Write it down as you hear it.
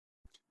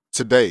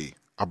Today,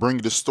 I bring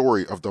you the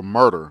story of the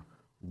murder,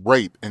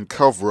 rape, and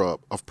cover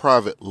up of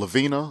Private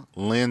LaVena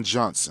Lynn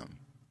Johnson.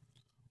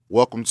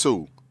 Welcome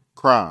to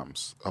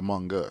Crimes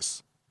Among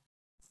Us.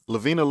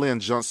 LaVena Lynn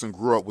Johnson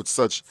grew up with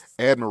such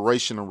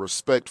admiration and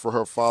respect for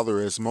her father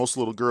as most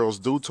little girls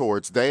do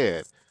towards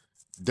dad.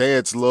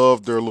 Dads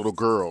love their little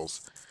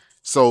girls.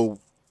 So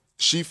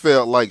she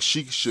felt like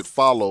she should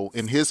follow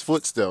in his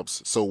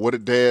footsteps. So, what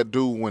did dad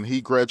do when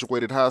he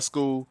graduated high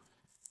school?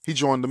 He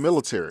joined the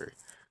military.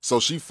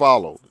 So she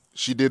followed.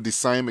 She did the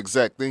same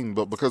exact thing,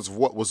 but because of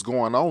what was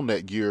going on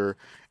that year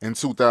in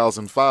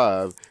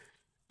 2005,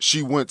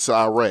 she went to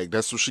Iraq.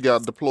 That's what she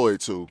got deployed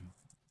to.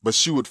 But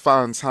she would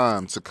find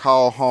time to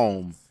call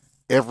home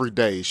every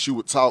day. She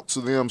would talk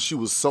to them. She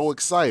was so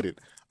excited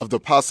of the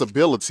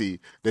possibility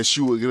that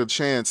she would get a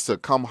chance to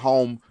come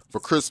home for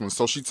Christmas.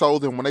 So she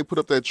told them when they put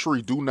up that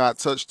tree, do not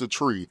touch the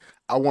tree.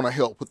 I want to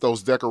help put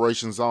those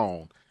decorations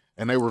on.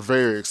 And they were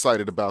very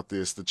excited about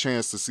this, the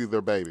chance to see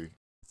their baby.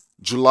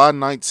 July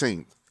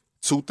 19th,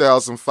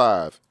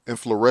 2005, in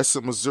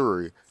Florissant,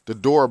 Missouri, the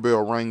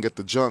doorbell rang at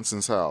the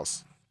Johnsons'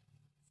 house.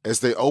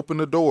 As they opened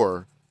the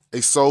door,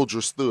 a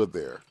soldier stood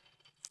there.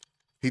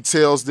 He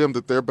tells them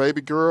that their baby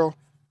girl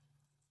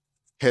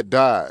had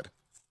died.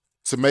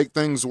 To make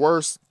things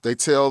worse, they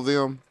tell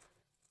them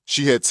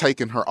she had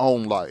taken her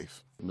own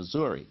life.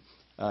 Missouri.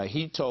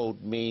 He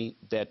told me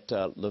that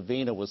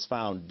LaVena was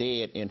found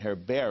dead in her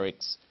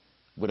barracks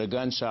with a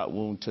gunshot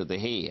wound to the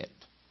head.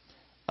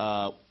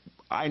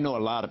 I know a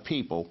lot of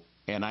people,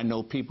 and I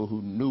know people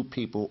who knew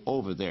people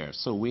over there.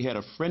 So we had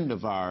a friend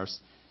of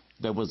ours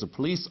that was a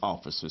police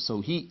officer. So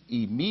he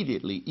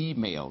immediately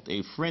emailed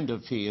a friend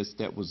of his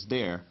that was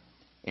there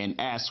and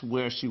asked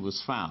where she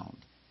was found.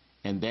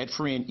 And that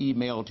friend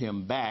emailed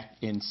him back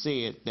and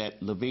said that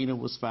LaVena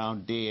was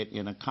found dead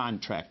in a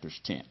contractor's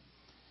tent.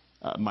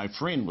 My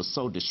friend was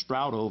so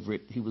distraught over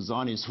it, he was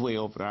on his way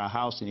over to our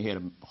house and he had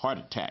a heart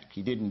attack.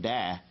 He didn't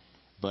die,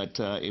 but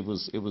it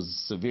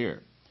was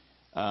severe.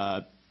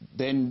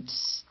 Then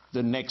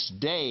the next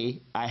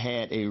day, I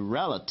had a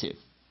relative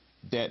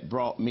that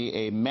brought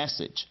me a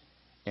message.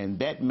 And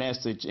that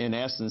message, in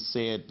essence,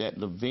 said that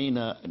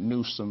LaVena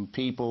knew some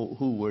people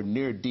who were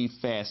near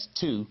DFAS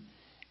 2,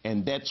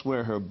 and that's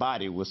where her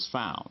body was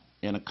found,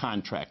 in a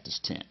contractor's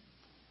tent.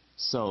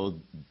 So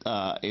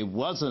it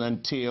wasn't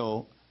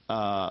until,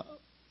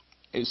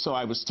 so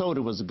I was told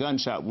it was a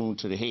gunshot wound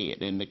to the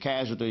head, and the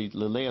casualty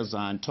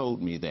liaison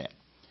told me that.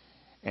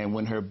 And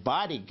when her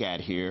body got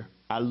here,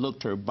 I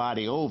looked her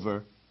body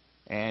over,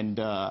 and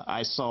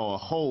I saw a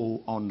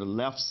hole on the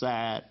left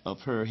side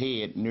of her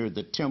head near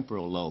the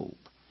temporal lobe.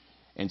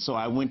 And so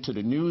I went to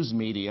the news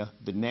media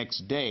the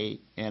next day,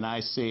 and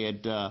I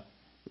said,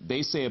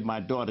 they said my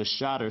daughter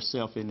shot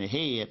herself in the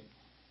head.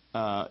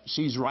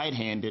 She's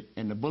right-handed,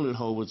 and the bullet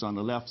hole was on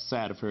the left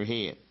side of her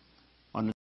head.